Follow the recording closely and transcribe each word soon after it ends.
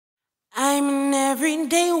I'm an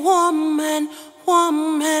everyday woman,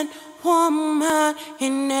 woman, woman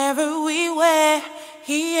in every way.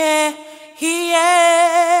 Yeah,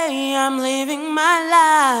 yeah. I'm living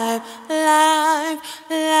my life,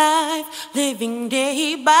 living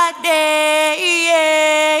day by day.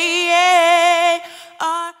 Yeah, yeah.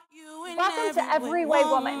 Are you an Welcome to Everyway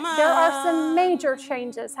Woman. There are some major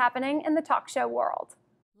changes happening in the talk show world.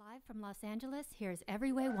 Live from Los Angeles, here's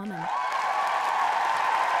Everyway Woman.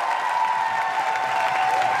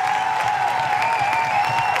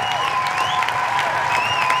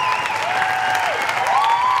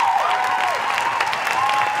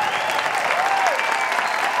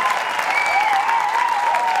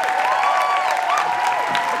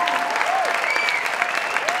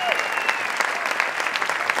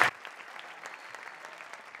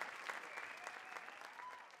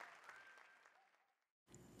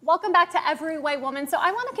 Welcome back to Everyway Woman. So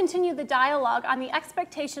I want to continue the dialogue on the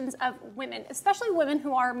expectations of women, especially women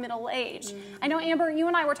who are middle-aged. I know, Amber, you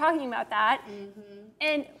and I were talking about that.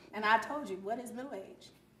 And I told you, what is middle age?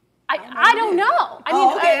 I don't know. I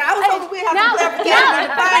mean, okay. I was hoping we have to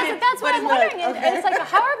clarify. That's what I'm wondering. Okay. It's like,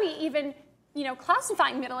 how are we even,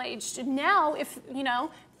 classifying middle-aged now? If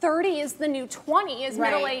 30 is the new 20, is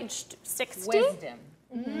middle-aged 60? Wisdom.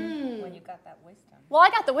 When you got that wisdom. Well, I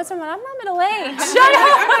got the wisdom, but I'm not middle-aged.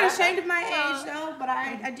 I'm not ashamed of my age, though, but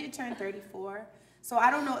I did turn 34. So I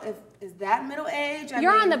don't know if is that middle age.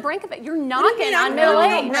 You're on the brink of it. You're knocking on middle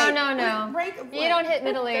age. No. You don't hit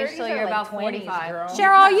middle age till you're about 45.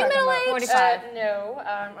 Cheryl, are you middle age? 45. No,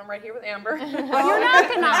 I'm right here with Amber. You're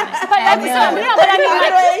knocking on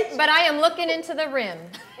it. But I am looking into the rim.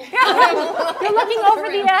 You're looking over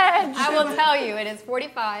the edge. I will tell you, it is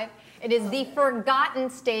 45. It is the forgotten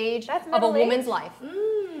stage of a woman's life.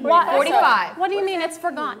 45. What do you mean it's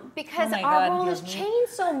forgotten? Because our world has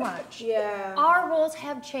changed so much. Yeah. Our roles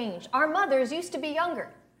have changed. Our mothers used to be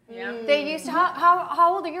younger. Yeah. They used to,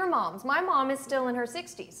 how old are your moms? My mom is still in her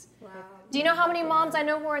 60s. Wow. Do you know how many moms I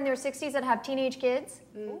know who are in their 60s that have teenage kids?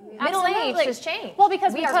 Middle age has changed. Well,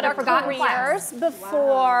 because we put our forgotten careers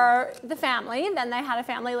before the family, then they had a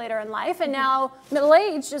family later in life, and now middle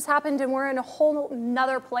age just happened and we're in a whole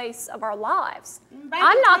nother place of our lives.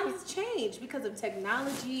 Times change because of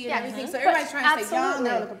technology and everything. So everybody's trying to stay young,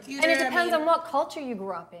 they're on the computer. And it depends on what culture you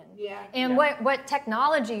grew up in. Yeah. And what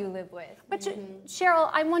technology you live with. But Cheryl,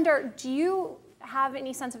 I wonder, do you have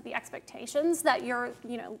any sense of the expectations that you're,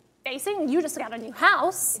 facing? You just got a new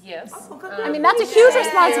house. Yes. I mean, that's a huge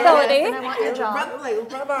responsibility. And I want your job. I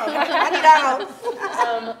need out.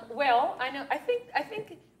 Well, I think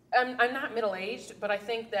I'm not middle-aged, but I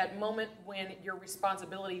think that moment when your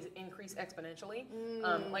responsibilities increase exponentially.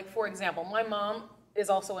 Like, for example, my mom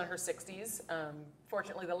is also in her 60s.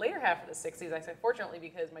 Fortunately, the later half of the 60s. I say fortunately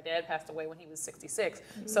because my dad passed away when he was 66.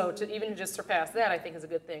 So to even just surpass that, I think is a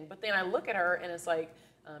good thing. But then I look at her and it's like,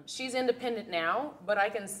 she's independent now, but I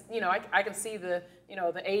can, I can see the,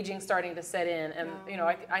 the aging starting to set in, and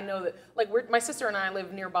I know that, like, my sister and I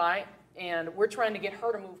live nearby, and we're trying to get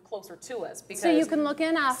her to move closer to us because so you can look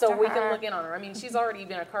in after her. So we can look in on her. I mean, she's already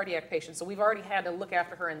been a cardiac patient, so we've already had to look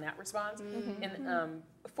after her in that response. And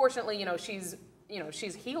fortunately, she's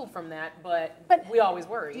healed from that, but we always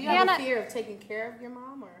worry. Do you have a fear of taking care of your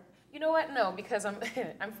mom, or? You know what? No, because I'm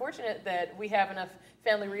fortunate that we have enough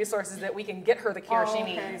family resources that we can get her the care she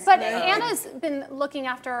needs. But Anna's been looking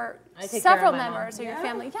after several members of your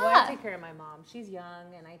family. Yeah. Well, I take care of my mom. She's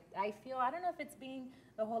young, and I feel, I don't know if it's being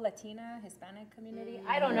the whole Latina, Hispanic community.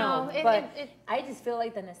 I don't know. But I just feel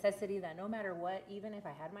like the necessity that no matter what, even if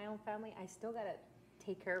I had my own family, I still got to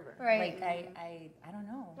take care of her. Right. Like, I don't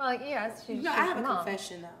know. Well, yes, she's I have a mom.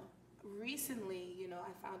 confession, though. Recently,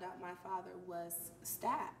 I found out my father was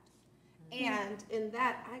stabbed. And in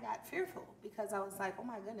that, I got fearful because I was like, oh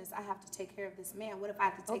my goodness, I have to take care of this man. What if I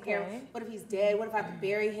have to take care of him? What if he's dead? What if I have to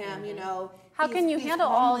bury him? How can you handle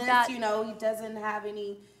all of that? He doesn't have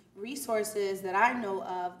any resources that I know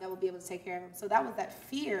of that will be able to take care of him. So that was that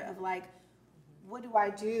fear of like, what do I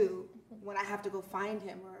do when I have to go find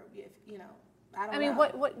him? Or, if, I don't know. I mean,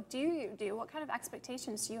 what do you do? What kind of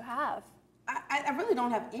expectations do you have? I really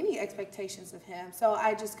don't have any expectations of him, so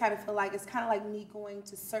I just kind of feel like it's kind of like me going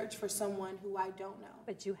to search for someone who I don't know.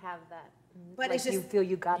 But you have that. But like it's just, you feel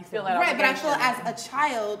you got feel to. that right, but I feel as a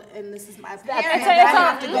child, and this is my parent, it's that I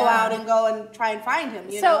have to go out and try and find him,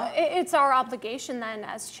 So it's our obligation then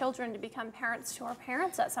as children to become parents to our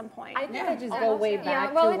parents at some point. I think I just go way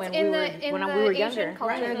back well, to it's when we were younger. Asian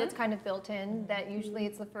culture that's kind of built in that usually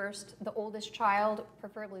it's the oldest child,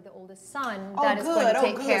 preferably the oldest son, that is going to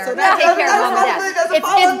take care of mom and dad.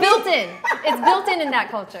 It's built in. It's built in that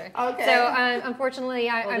culture. Okay. So unfortunately,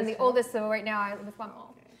 I'm the oldest, so right now I live with my mom.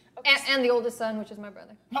 Okay. And the oldest son, which is my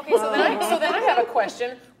brother. Okay, so then I have a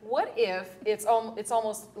question. What if it's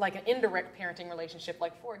almost like an indirect parenting relationship?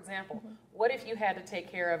 Like, for example, what if you had to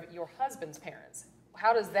take care of your husband's parents?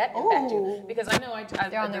 How does that impact you? Because I know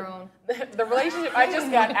they're on their own. The relationship I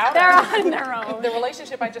just got out of. They're on their own. The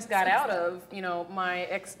relationship I just got out of, my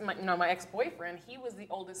ex-boyfriend, he was the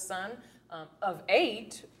oldest son of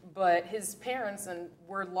 8, but his parents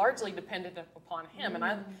were largely dependent upon him. And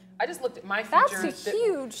I just looked at my future. That's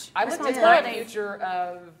huge. I looked at my future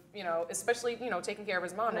of, especially, taking care of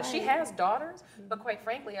his mom. Now, she has daughters, but quite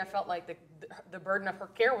frankly, I felt like the burden of her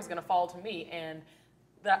care was going to fall to me. And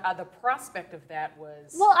the prospect of that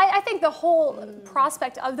was... Well, I think the whole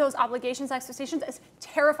prospect of those obligations, expectations is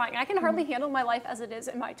terrifying. I can hardly handle my life as it is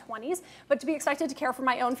in my 20s, but to be expected to care for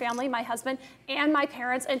my own family, my husband, and my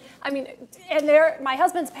parents, and my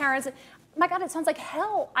husband's parents, my God, it sounds like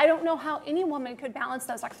hell. I don't know how any woman could balance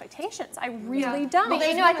those expectations. I really don't. But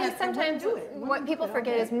I think sometimes what people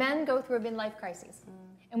forget is men go through a midlife crisis.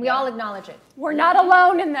 And we all acknowledge it. We're not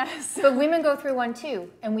alone in this. But women go through one too,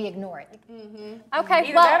 and we ignore it. Okay,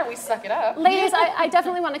 Either that or we suck it up. Ladies, I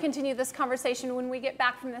definitely want to continue this conversation when we get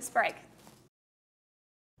back from this break.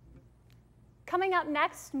 Coming up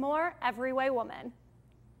next, more Every Way Woman.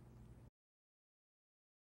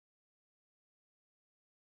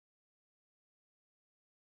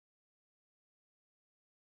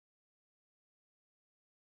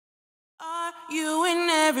 Are you an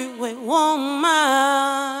everyday woman?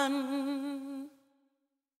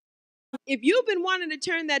 If you've been wanting to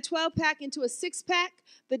turn that 12-pack into a 6-pack,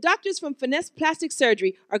 the doctors from Finesse Plastic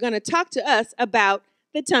Surgery are going to talk to us about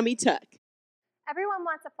the tummy tuck. Everyone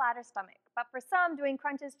wants a flatter stomach, but for some, doing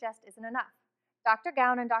crunches just isn't enough. Dr.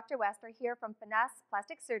 Gown and Dr. West are here from Finesse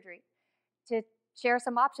Plastic Surgery to share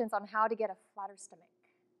some options on how to get a flatter stomach.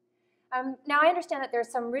 Now, I understand that there's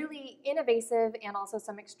some really innovative and also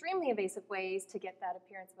some extremely invasive ways to get that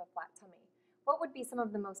appearance of a flat tummy. What would be some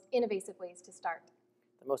of the most innovative ways to start?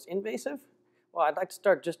 The most invasive? Well, I'd like to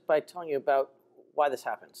start just by telling you about why this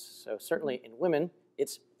happens. So certainly in women,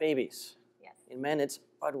 it's babies. Yes. In men, it's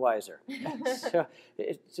Budweiser. So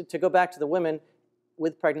to go back to the women,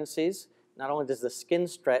 with pregnancies, not only does the skin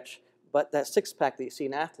stretch, but that 6-pack that you see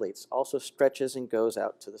in athletes also stretches and goes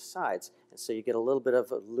out to the sides. And so you get a little bit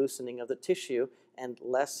of a loosening of the tissue and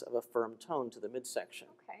less of a firm tone to the midsection.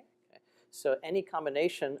 Okay. So any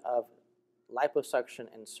combination of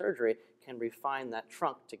liposuction and surgery can refine that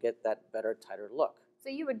trunk to get that better, tighter look. So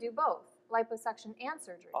you would do both, liposuction and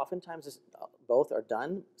surgery? Oftentimes both are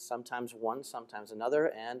done, sometimes one, sometimes another,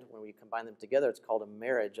 and when we combine them together, it's called a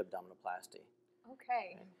marriage abdominoplasty.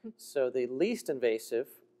 Okay. So the least invasive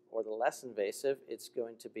or the less invasive, it's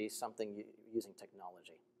going to be something using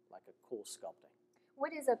technology, like a cool sculpting.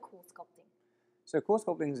 What is a cool sculpting? So cool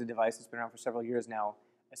sculpting is a device that's been around for several years now.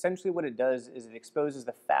 Essentially what it does is it exposes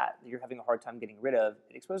the fat that you're having a hard time getting rid of.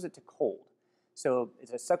 It exposes it to cold. So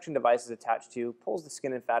it's a suction device is attached to, pulls the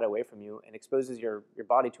skin and fat away from you and exposes your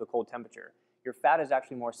body to a cold temperature. Your fat is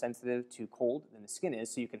actually more sensitive to cold than the skin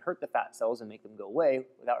is, so you can hurt the fat cells and make them go away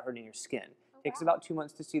without hurting your skin. It takes about 2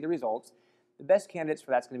 months to see the results. The best candidates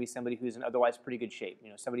for that's going to be somebody who's in otherwise pretty good shape.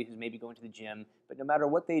 Somebody who's maybe going to the gym, but no matter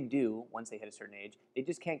what they do once they hit a certain age, they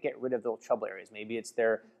just can't get rid of those trouble areas. Maybe it's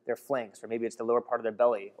their flanks, or maybe it's the lower part of their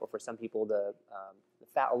belly, or for some people the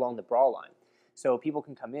fat along the bra line. So people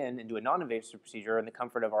can come in and do a non-invasive procedure in the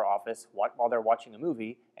comfort of our office while they're watching a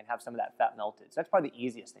movie and have some of that fat melted. So that's probably the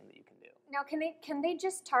easiest thing that you can do. Now, can they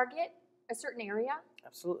just target a certain area?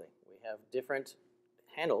 Absolutely. We have different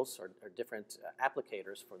handles or different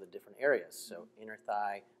applicators for the different areas. So inner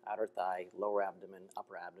thigh, outer thigh, lower abdomen,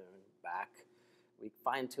 upper abdomen, back. We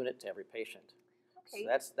fine tune it to every patient. Okay.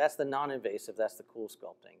 So that's the non-invasive, that's the cool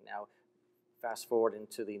sculpting. Now fast forward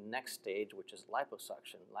into the next stage, which is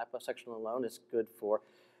liposuction. Liposuction alone is good for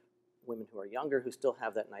women who are younger who still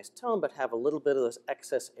have that nice tone but have a little bit of those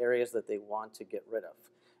excess areas that they want to get rid of.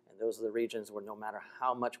 And those are the regions where no matter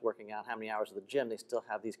how much working out, how many hours at the gym, they still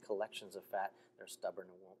have these collections of fat. They're stubborn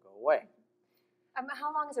and won't go away.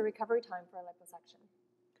 How long is a recovery time for a liposuction?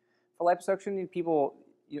 For liposuction, people,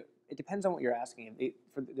 it depends on what you're asking.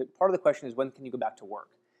 Part of the question is when can you go back to work?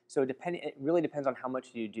 So it really depends on how much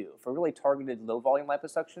you do. For really targeted low volume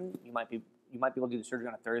liposuction, you might be able to do the surgery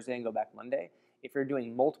on a Thursday and go back Monday. If you're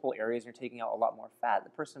doing multiple areas and you're taking out a lot more fat, the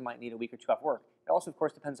person might need a week or 2 off work. It also, of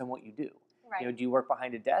course, depends on what you do. Right. Do you work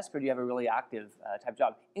behind a desk or do you have a really active type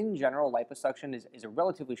job? In general, liposuction is a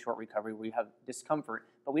relatively short recovery where you have discomfort,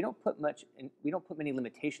 but we don't put many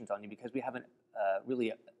limitations on you because we haven't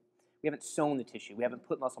we haven't sewn the tissue. We haven't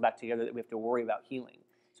put muscle back together that we have to worry about healing.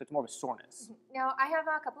 So it's more of a soreness. Now, I have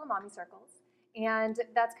a couple of mommy circles, And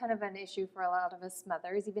that's kind of an issue for a lot of us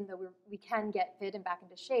mothers, even though we can get fit and back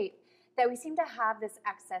into shape, that we seem to have this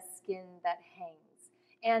excess skin that hangs.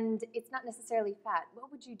 And it's not necessarily fat.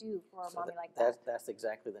 What would you do for a mommy like that? That's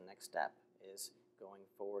exactly the next step, is going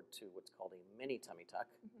forward to what's called a mini tummy tuck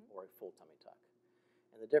or a full tummy tuck.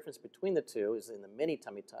 And the difference between the two is in the mini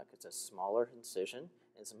tummy tuck, it's a smaller incision,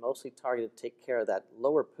 and it's mostly targeted to take care of that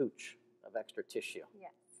lower pooch of extra tissue.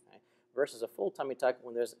 Yes. Okay? Versus a full tummy tuck,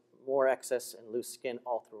 when there's more excess and loose skin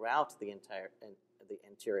all throughout the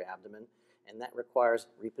interior abdomen, and that requires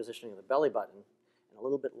repositioning of the belly button and a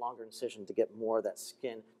little bit longer incision to get more of that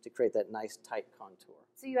skin to create that nice tight contour.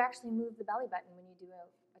 So you actually move the belly button when you do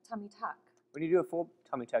a tummy tuck? When you do a full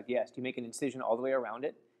tummy tuck, yes, you make an incision all the way around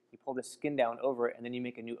it, you pull the skin down over it, and then you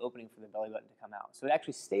make a new opening for the belly button to come out. So it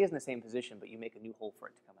actually stays in the same position, but you make a new hole for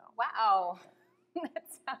it to come out. Wow, that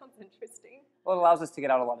sounds interesting. Well, it allows us to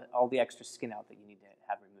get out all the extra skin out that you need to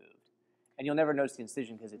have removed. And you'll never notice the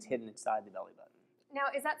incision because it's hidden inside the belly button. Now,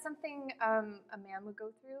 is that something a man would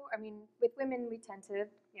go through? I mean, with women, we tend to,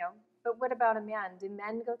 but what about a man? Do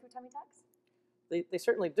men go through tummy tucks? They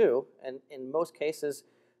certainly do, and in most cases,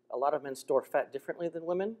 a lot of men store fat differently than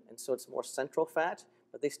women, and so it's more central fat,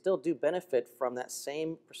 but they still do benefit from that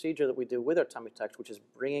same procedure that we do with our tummy tucks, which is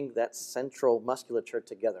bringing that central musculature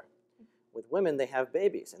together. With women, they have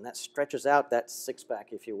babies, and that stretches out that six-pack,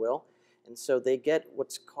 if you will, and so they get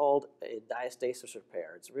what's called a diastasis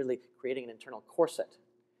repair. It's really creating an internal corset.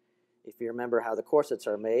 If you remember how the corsets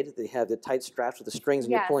are made, they have the tight straps with the strings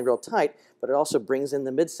and you're pulling real tight, but it also brings in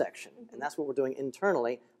the midsection. And that's what we're doing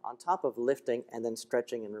internally on top of lifting and then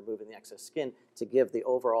stretching and removing the excess skin to give the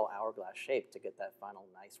overall hourglass shape to get that final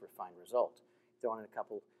nice refined result. Throw in a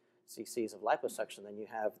couple cc's of liposuction, then you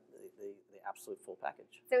have the absolute full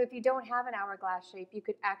package. So if you don't have an hourglass shape, you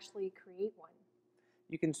could actually create one.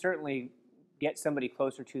 You can certainly get somebody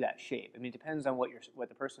closer to that shape. I mean, it depends on what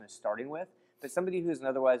the person is starting with. But somebody who's in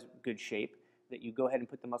otherwise good shape, that you go ahead and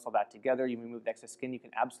put the muscle back together, you remove the excess skin, you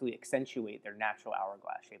can absolutely accentuate their natural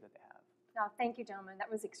hourglass shape that they have. Now, thank you, gentlemen.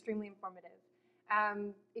 That was extremely informative.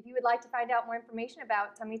 If you would like to find out more information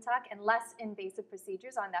about tummy tuck and less invasive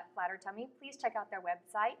procedures on that flatter tummy, please check out their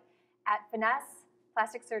website at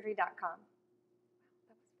finesseplasticsurgery.com.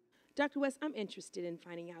 Dr. West, I'm interested in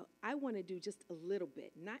finding out. I want to do just a little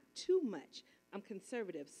bit, not too much. I'm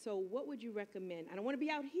conservative. So what would you recommend? I don't want to be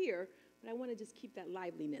out here, but I want to just keep that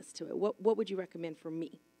liveliness to it. What would you recommend for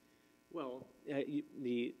me? Well,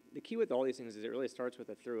 the key with all these things is it really starts with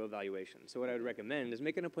a thorough evaluation. So what I would recommend is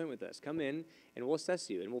make an appointment with us. Come in and we'll assess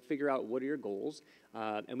you and we'll figure out what are your goals,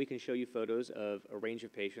 and we can show you photos of a range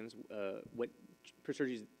of patients, what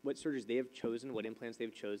surgeries they have chosen, what implants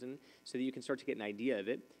they've chosen, so that you can start to get an idea of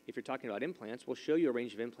it. If you're talking about implants, we'll show you a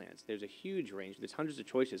range of implants. There's a huge range. There's hundreds of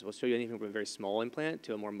choices. We'll show you anything from a very small implant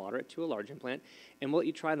to a more moderate to a large implant, and we'll let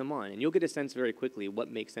you try them on. And you'll get a sense very quickly what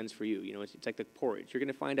makes sense for you. You know, it's like the porridge. You're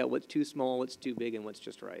going to find out what's too small, what's too big, and what's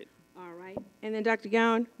just right. All right. And then, Dr.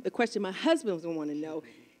 Gowan, the question my husband was going to want to know,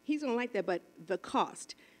 he's going to like that, but the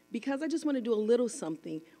cost. Because I just want to do a little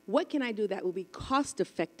something, what can I do that will be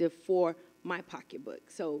cost-effective for my pocketbook?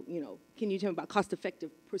 So, can you tell me about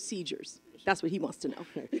cost-effective procedures? That's what he wants to know.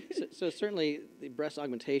 So certainly the breast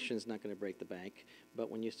augmentation is not going to break the bank, but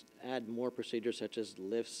when you add more procedures such as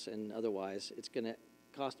lifts and otherwise, it's going to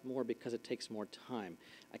cost more because it takes more time.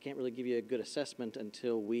 I can't really give you a good assessment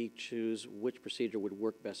until we choose which procedure would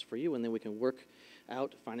work best for you, and then we can work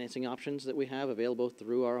out financing options that we have available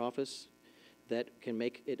through our office that can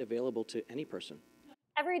make it available to any person.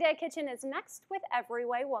 Everyday Kitchen is next with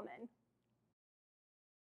Everyway Woman.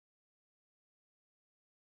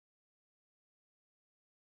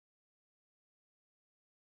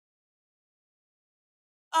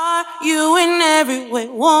 Are you an everyway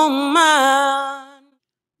woman?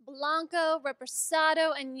 Blanco,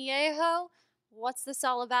 Reposado, and Añejo. What's this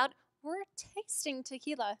all about? We're tasting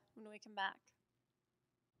tequila when we come back.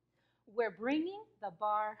 We're bringing the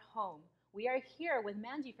bar home. We are here with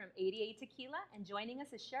Manji from 88 Tequila, and joining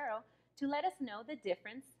us is Cheryl to let us know the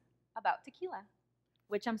difference about tequila,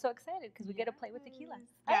 which I'm so excited because we get to play with tequila.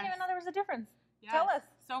 I didn't even know there was a difference. Yes, Tell us.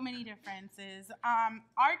 So many differences.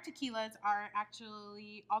 Our tequilas are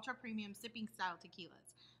actually ultra premium sipping style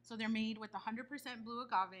tequilas. So they're made with 100% blue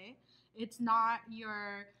agave. It's not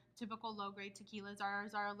your typical low grade tequilas.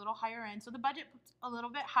 Ours are a little higher end. So the budget's a little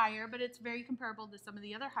bit higher, but it's very comparable to some of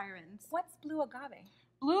the other higher ends. What's blue agave?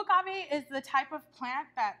 Blue agave is the type of plant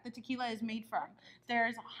that the tequila is made from.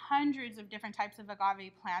 There's hundreds of different types of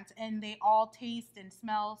agave plants, and they all taste and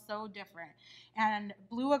smell so different. And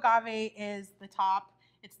blue agave is the top.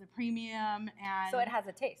 It's the premium. And so it has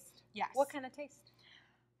a taste. Yes. What kind of taste?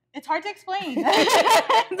 It's hard to explain.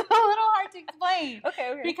 It's a little hard to explain.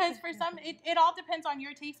 Okay. Because for some, it all depends on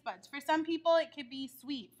your taste buds. For some people, it could be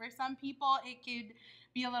sweet. For some people, it could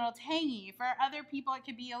be a little tangy. For other people, it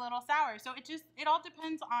could be a little sour. So it all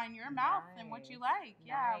depends on your mouth and what you like.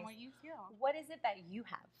 Yeah, and what you feel. What is it that you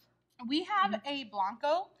have? We have a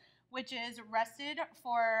Blanco, which is rested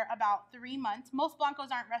for about 3 months. Most Blancos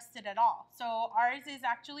aren't rested at all. So ours is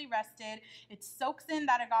actually rested. It soaks in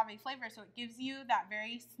that agave flavor, so it gives you that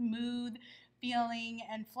very smooth feeling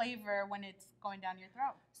and flavor when it's going down your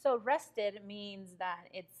throat. So rested means that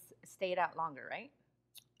it's stayed out longer, right?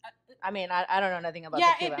 I mean, I don't know nothing about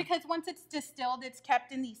tequila. Because once it's distilled, it's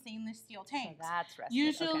kept in these stainless steel tanks. So that's rested.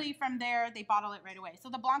 Usually from there, they bottle it right away. So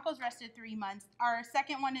the Blanco's rested 3 months. Our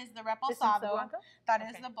second one is the Reposado. This is the Blanco? That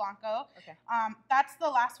is the Blanco. Okay. That's the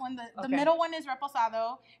last one. The middle one is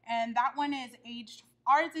Reposado, and that one is aged.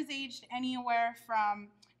 Ours is aged anywhere from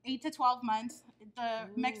 8 to 12 months. The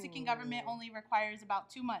Mexican government only requires about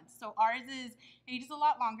 2 months. So ours is aged a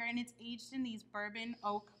lot longer, and it's aged in these bourbon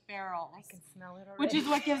oak barrels. I can smell it already. Which is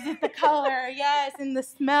what gives it the color, yes, and the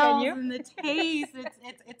smells and the taste.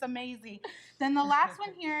 It's amazing. Then the last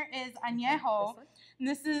one here is Añejo. And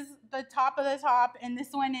this is the top of the top, and this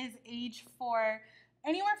one is aged for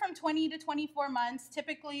anywhere from 20 to 24 months.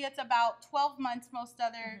 Typically, it's about 12 months most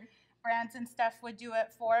other brands and stuff would do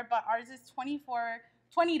it for, but ours is 20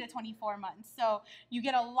 to 24 months. So you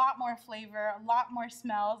get a lot more flavor, a lot more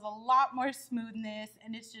smells, a lot more smoothness,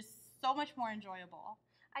 and it's just so much more enjoyable.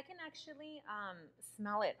 I can actually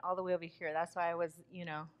smell it all the way over here. That's why I was,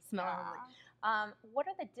 smelling it. What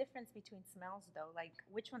are the difference between smells, though? Like,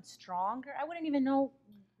 which one's stronger? I wouldn't even know.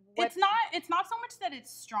 It's not so much that it's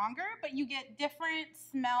stronger, but you get different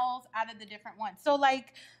smells out of the different ones. So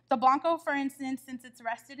like the Blanco, for instance, since it's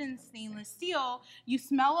rested in stainless steel, you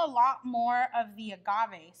smell a lot more of the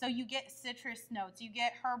agave. So you get citrus notes, you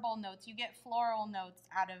get herbal notes, you get floral notes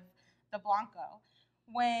out of the Blanco.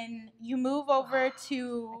 When you move over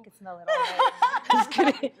to... I can smell it already. Just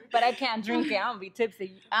kidding. But I can't drink it. I'm going to be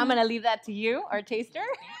tipsy. I'm going to leave that to you, our taster.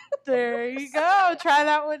 There you go. Try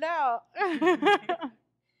that one out.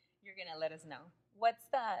 You're going to let us know. What's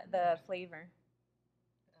the flavor?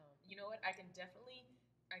 You know what? I can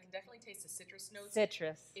definitely taste the citrus notes.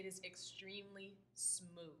 Citrus. It is extremely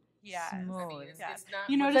smooth. Yeah. Smooth. I mean, it's not.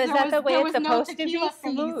 You notice so is that the way it's supposed to be?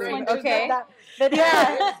 Smooth. Okay. Yeah.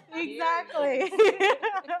 Exactly. Very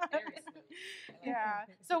smooth. Yeah.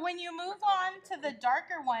 So when you move on to the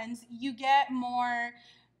darker ones, you get more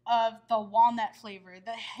of the walnut flavor,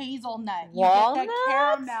 the hazelnut, you get the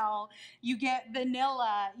caramel, you get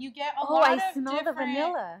vanilla, you get a lot of smell different the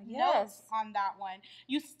vanilla. notes on that one.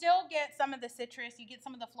 You still get some of the citrus, you get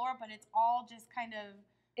some of the floral, but it's all just kind of.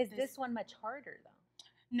 Is this one much harder though?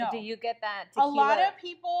 No. Or do you get that tequila?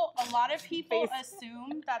 A lot of people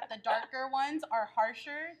assume that the darker ones are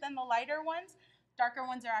harsher than the lighter ones. Darker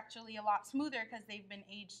ones are actually a lot smoother because they've been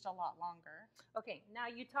aged a lot longer. Okay, now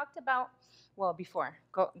you talked about, well, before.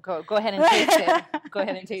 Go ahead and taste it. Go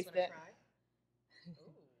ahead and taste it.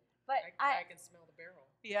 But I can smell the barrel.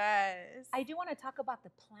 Yes. I do want to talk about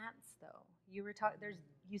the plants, though. You were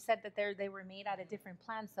you said that they were made out of different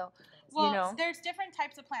plants, so there's different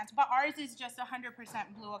types of plants, but ours is just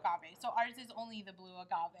 100% blue agave. So ours is only the blue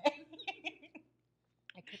agave.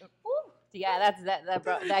 I couldn't. Yeah,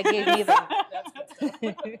 that gave me the. That's good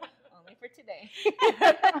stuff. Only for today.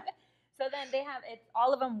 So then they have it.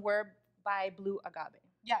 All of them were by blue agave.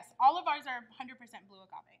 Yes, all of ours are 100% blue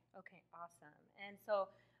agave. Okay, awesome. And so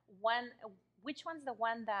which one's the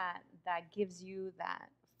one that gives you that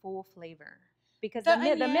full flavor? Because the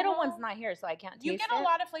middle one's not here, so I can't taste it. You get a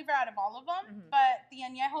lot of flavor out of all of them, but the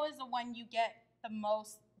añejo is the one you get the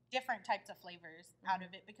most different types of flavors out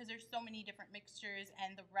of it because there's so many different mixtures,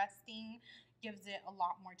 and the resting gives it a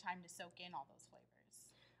lot more time to soak in all those flavors.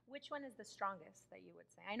 Which one is the strongest that you would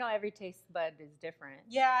say? I know every taste bud is different.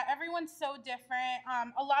 Yeah, everyone's so different.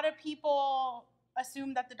 A lot of people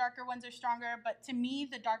assume that the darker ones are stronger, but to me,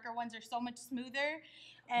 the darker ones are so much smoother.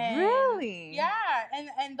 And really? Yeah,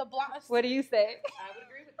 and the Blanco. What do you say? I would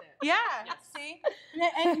agree with that. Yeah, see?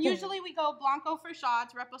 And usually we go Blanco for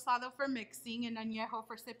shots, Reposado for mixing, and Añejo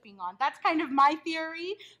for sipping on. That's kind of my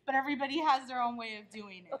theory, but everybody has their own way of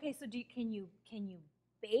doing it. Okay, so can you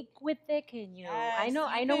bake with it? Can you? Yes, I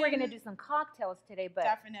know we're gonna do some cocktails today, but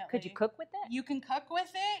definitely. Could you cook with it? You can cook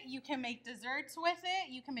with it. You can make desserts with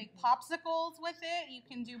it. You can make popsicles with it. You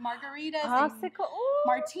can do margaritas, and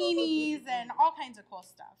martinis, and all kinds of cool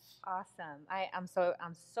stuff. Awesome! I'm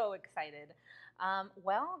so excited.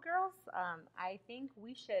 Well, girls, I think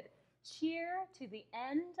we should cheer to the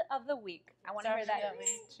end of the week. I want to hear that.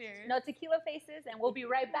 Cheers. No tequila faces, and we'll be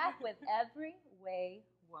right back with Every Way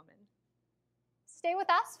woman. Stay with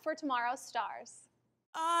us for tomorrow's stars.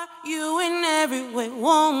 Are you in every way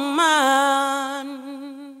woman?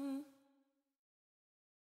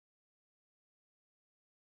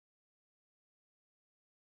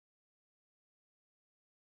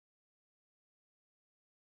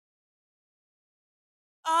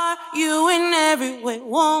 Are you in every way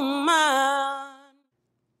woman?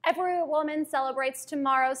 Every Woman celebrates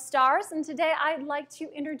tomorrow's stars, and today I'd like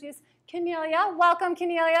to introduce Cornelia. Welcome,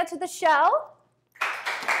 Cornelia, to the show.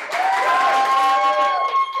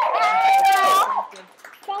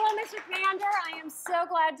 Fellow Miss Commander, I am so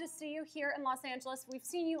glad to see you here in Los Angeles. We've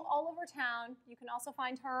seen you all over town. You can also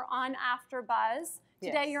find her on AfterBuzz.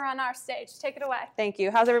 Today you're on our stage. Take it away. Thank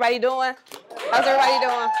you. How's everybody doing? How's everybody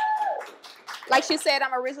doing? Like she said,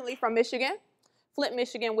 I'm originally from Michigan, Flint,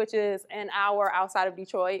 Michigan, which is an hour outside of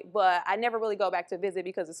Detroit, but I never really go back to visit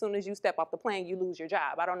because as soon as you step off the plane, you lose your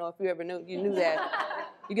job. I don't know if you ever knew that.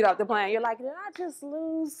 You get off the plane, you're like, did I just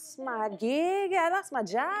lose my gig? I lost my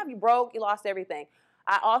job. You broke, you lost everything.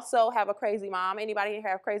 I also have a crazy mom. Anybody here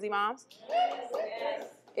have crazy moms?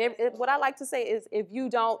 Yes. What I like to say is if you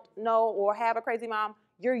don't know or have a crazy mom,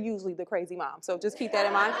 you're usually the crazy mom. So just keep that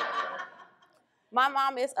in mind. My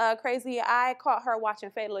mom is crazy. I caught her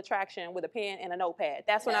watching Fatal Attraction with a pen and a notepad.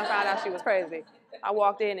 That's when I found out she was crazy. I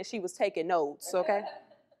walked in and she was taking notes, okay?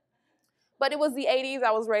 But it was the 80s.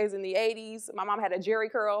 I was raised in the 80s. My mom had a jerry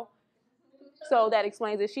curl. So that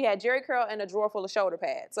explains it. She had jerry curl and a drawer full of shoulder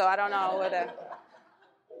pads. So I don't know whether...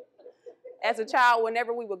 As a child,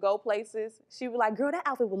 whenever we would go places, she would be like, girl, that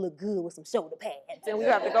outfit would look good with some shoulder pads. And we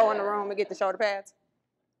would have to go in the room and get the shoulder pads.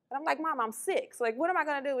 And I'm like, Mom, I'm 6. Like, what am I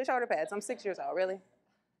going to do with shoulder pads? I'm 6 years old, really?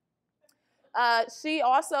 She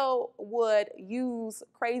also would use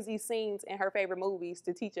crazy scenes in her favorite movies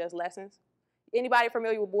to teach us lessons. Anybody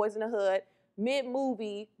familiar with Boys in the Hood?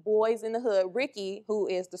 Mid-movie, Boys in the Hood, Ricky, who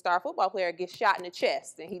is the star football player, gets shot in the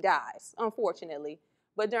chest and he dies, unfortunately.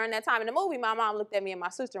 But during that time in the movie, my mom looked at me and my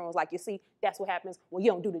sister and was like, you see, that's what happens when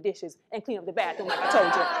you don't do the dishes and clean up the bathroom like I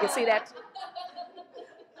told you. You see that?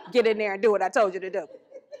 Get in there and do what I told you to do.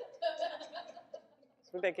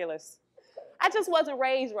 It's ridiculous. I just wasn't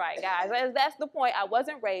raised right, guys. That's the point. I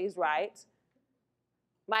wasn't raised right.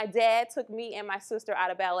 My dad took me and my sister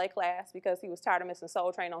out of ballet class because he was tired of missing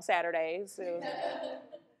Soul Train on Saturdays.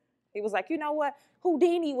 He was like, you know what?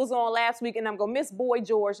 Houdini was on last week, and I'm going to miss Boy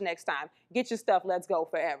George next time. Get your stuff, let's go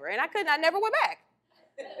forever. And I never went back.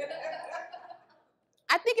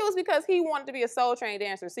 I think it was because he wanted to be a Soul Train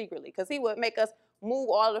dancer secretly, because he would make us move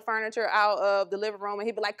all of the furniture out of the living room, and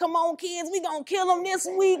he'd be like, come on, kids, we going to kill him this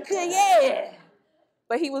week, yeah.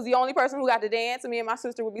 But he was the only person who got to dance, and me and my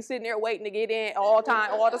sister would be sitting there waiting to get in all the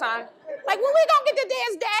time. Like, when we going to get to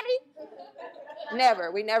dance, Daddy?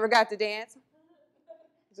 Never. We never got to dance.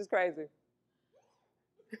 It's just crazy.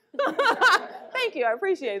 Thank you, I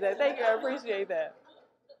appreciate that. Thank you, I appreciate that.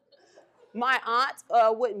 My aunt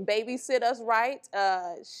wouldn't babysit us right.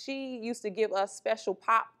 She used to give us special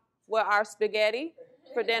pop with our spaghetti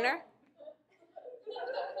for dinner.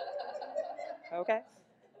 Okay.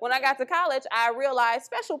 When I got to college, I realized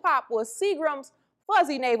special pop was Seagram's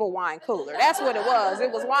fuzzy navel wine cooler. That's what it was.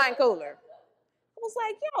 It was wine cooler. I was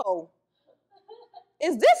like, yo,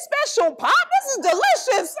 is this special pop? This is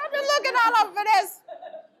delicious. I've been looking all over this.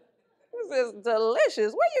 This is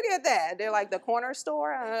delicious. Where you get that? They're like the corner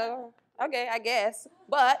store? Okay, I guess.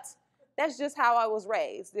 But that's just how I was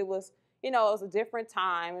raised. It was, it was a different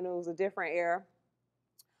time and it was a different era.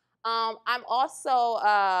 I'm also,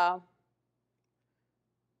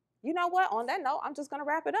 you know what? On that note, I'm just going to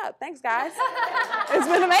wrap it up. Thanks, guys. It's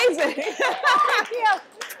been amazing. Thank you.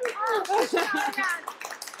 Oh,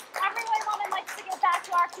 Every Way Woman likes to give back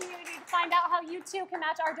to our community. To find out how you too can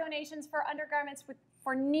match our donations for undergarments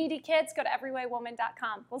for needy kids, go to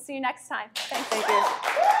everywaywoman.com. We'll see you next time. Thank you. Thank you. How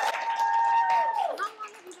long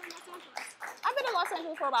have you been in Los Angeles? I've been in Los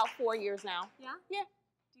Angeles for about 4 years now. Yeah? Yeah.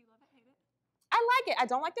 Do you love it, hate it? I like it. I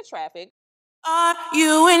don't like the traffic. Are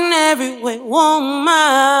you in every way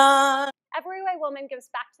woman? Every Way Woman gives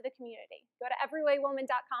back to the community. Go to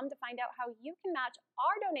everywaywoman.com to find out how you can match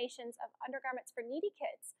our donations of undergarments for needy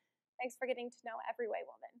kids. Thanks for getting to know Every Way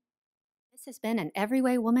Woman. This has been an Every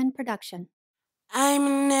Way Woman production. I'm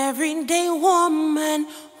an everyday woman,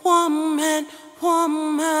 woman,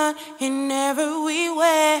 woman, in every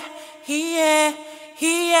way, yeah,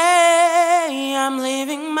 yeah. I'm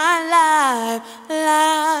living my life,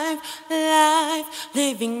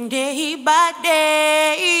 living day by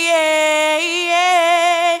day, yeah,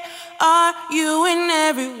 yeah. Are you in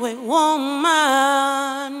every way woman?